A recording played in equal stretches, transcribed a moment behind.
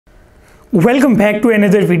Welcome back to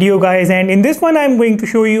another video guys, and in this one I'm going to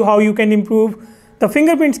show you how you can improve the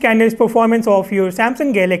fingerprint scanner's performance of your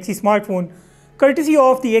Samsung Galaxy smartphone. Courtesy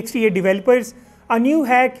of the X8 developers, a new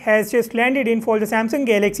hack has just landed in for the Samsung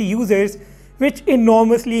Galaxy users which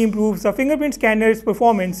enormously improves the fingerprint scanner's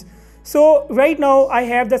performance. So right now I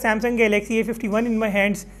have the Samsung Galaxy A51 in my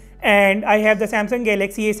hands and I have the Samsung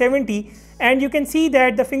Galaxy A70, and you can see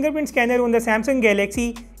that the fingerprint scanner on the Samsung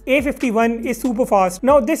Galaxy A51 is super fast.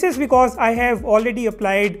 Now this is because I have already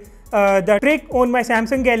applied the trick on my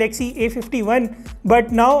Samsung Galaxy A51,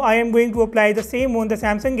 but now I am going to apply the same on the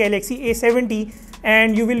Samsung Galaxy A70,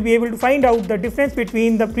 and you will be able to find out the difference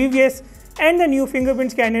between the previous and the new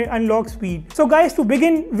fingerprint scanner unlock speed. So guys, to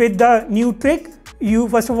begin with the new trick, you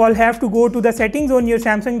first of all have to go to the settings on your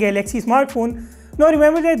Samsung Galaxy smartphone. Now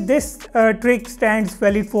remember that this trick stands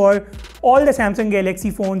valid for all the Samsung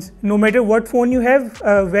Galaxy phones, no matter what phone you have,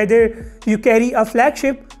 whether you carry a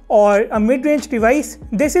flagship or a mid-range device,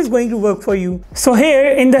 this is going to work for you. So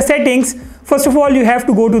here in the settings, first of all you have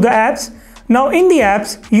to go to the apps. Now in the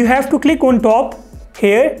apps, you have to click on top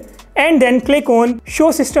here and then click on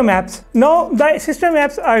show system apps. Now the system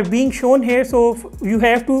apps are being shown here, so you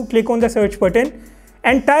have to click on the search button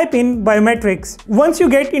and type in biometrics. Once you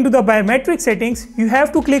get into the biometric settings, you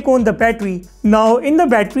have to click on the battery. Now in the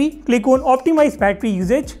battery, click on optimize battery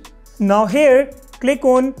usage. Now here, click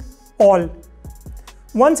on all.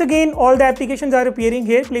 Once again, all the applications are appearing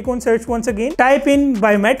here. Click on search once again, type in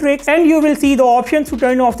biometrics, and you will see the options to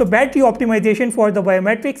turn off the battery optimization for the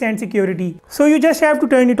biometrics and security. So you just have to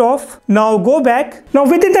turn it off. Now go back. Now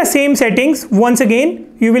within the same settings, once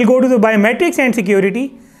again, you will go to the biometrics and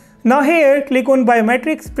security. Now here, click on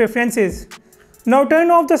biometrics preferences. Now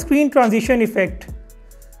turn off the screen transition effect.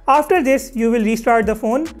 After this, you will restart the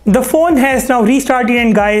phone. The phone has now restarted,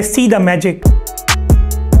 and guys, see the magic.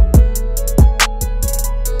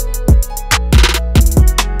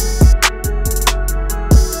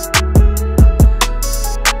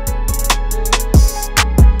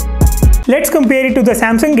 Let's compare it to the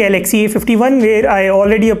Samsung Galaxy A51 where I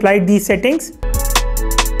already applied these settings.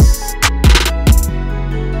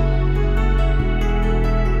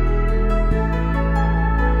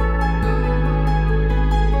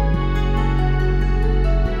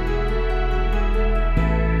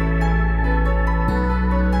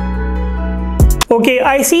 Okay,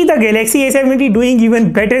 I see the Galaxy A70 doing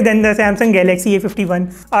even better than the Samsung Galaxy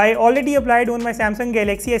A51. I already applied on my Samsung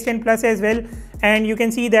Galaxy S10 Plus as well, and you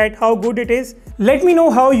can see that how good it is. Let me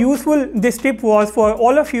know how useful this tip was for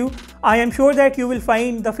all of you. I am sure that you will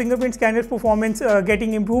find the fingerprint scanner's performance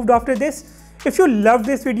getting improved after this. If you loved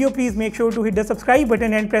this video, please make sure to hit the subscribe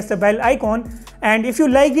button and press the bell icon. And if you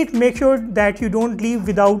liked it, make sure that you don't leave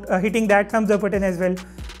without hitting that thumbs up button as well.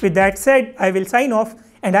 With that said, I will sign off,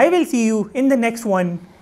 and I will see you in the next one.